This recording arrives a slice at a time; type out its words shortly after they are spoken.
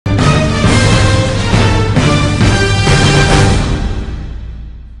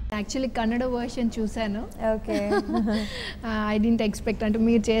Actually Kannada version చూసాను. Okay. I didn't expect, అంటే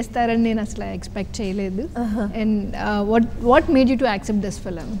మీరు చేస్తారని నేను అసలు ఎక్స్పెక్ట్ చేయలేదు. And what made you to accept this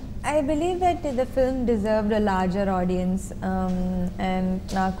film? I believe that the film deserved a larger audience,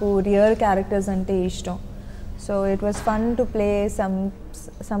 and naku real characters ante ishtam. So it was fun to play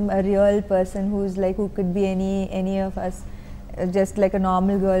a real person who could be any of us, just like a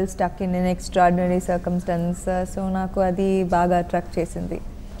normal girl stuck in an extraordinary circumstance. So naku adi baga attract chesindi.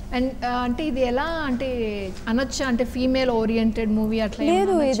 And అంటే ఇది ఎలా అంటే అనొచ్చా, అంటే female oriented movie అట్లా?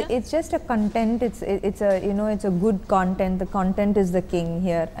 లేదు, it's just a content. It's a it's a good content. The content is the king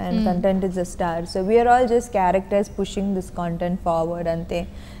here, and content is the star. So we are all just characters pushing this content forward ante.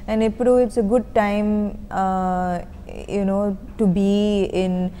 And ippudu it's a good time to be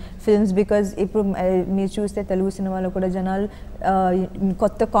in films, because ippudu meer chuste Telugu cinema lo kuda janalu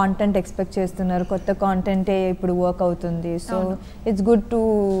kotta content expect chestunnaru, kotta content e ippudu work avutundi. So it's good to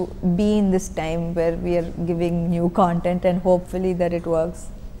be in this time where we are giving new content, and hopefully that it works.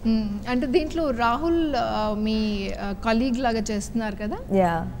 అంటే దీంట్లో రాహుల్ మీ colleague లాగా చేస్తున్నారు కదా?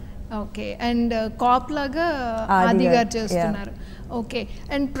 Yeah. Okay. And cap లాగా ఆది గారు చేస్తున్నారు. Okay.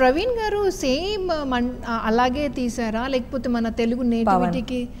 And Praveen గారు సేమ్ అలాగే తీసారా, లేకపోతే మన తెలుగు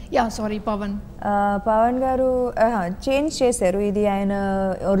నేటివిటీకి? పవన్ గారు చేంజ్ చేశారు. ఇది ఆయన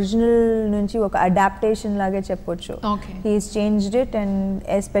ఒరిజినల్ నుంచి ఒక అడాప్టేషన్ లాగే చెప్పొచ్చు. He's changed it, and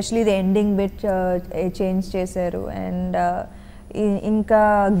especially the ending bit change చేశారు. అండ్ ఇంకా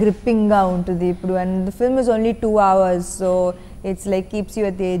గ్రిప్పింగ్ గా ఉంటుంది ఇప్పుడు. And the film is only 2 hours, so it's like keeps you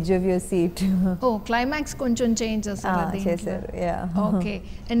at the edge of your seat. Climax కొంచెం చేంజ్ చేశారు. Okay.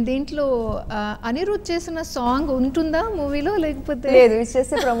 And దీంట్లో అనిరుద్ చేసిన song ఉంటుందా మూవీలో, లేకపోతే? లేదు, it's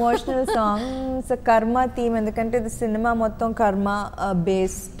just promotional song. It's కర్మ థీమ్, ఎందుకంటే ఇది సినిమా మొత్తం కర్మ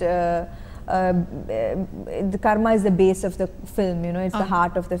based. The karma is the base of the film, it's the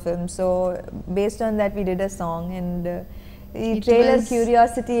heart of the film. So based on that we did a song, and the trailer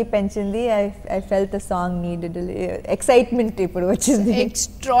curiosity penchindi. I felt the song needed excitement ippudu vachindi.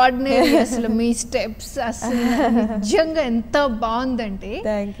 Extraordinary asalu mee steps asalu nijanga enta baagundante.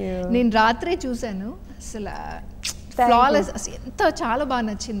 Thank you. నేను రాత్రే చూసాను, అసలు flawless, ఎంత చాలా బాగా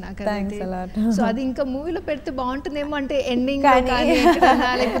నచ్చింది నాకు అది. సో అది ఇంకా మూవీలో పెడితే బాగుంటుందేమో, అంటే ఎండింగ్ లో కానీ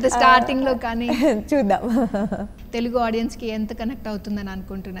లేకపోతే స్టార్టింగ్ లో కానీ. చూద్దాం. తెలుగు ఆడియన్స్ కి ఎంత కనెక్ట్ అవుతుందని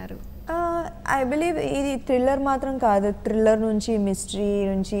అనుకుంటున్నారు? ఐ బిలీవ్ ఇది థ్రిల్లర్ మాత్రం కాదు, థ్రిల్లర్ నుంచి మిస్టరీ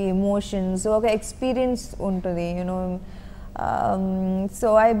నుంచి ఎమోషన్స్, ఒక ఎక్స్పీరియన్స్ ఉంటుంది. సో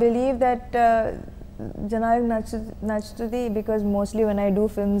ఐ బిలీవ్ దట్ జనాలకు నచ్చుతుంది, because mostly when I do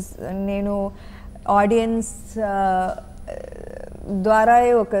films నేను ఆడియన్స్ ద్వారా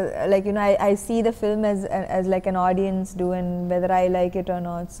ఒక like I see the film as like an audience do, and whether I like it or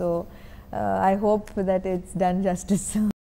not. So I hope that it's done justice.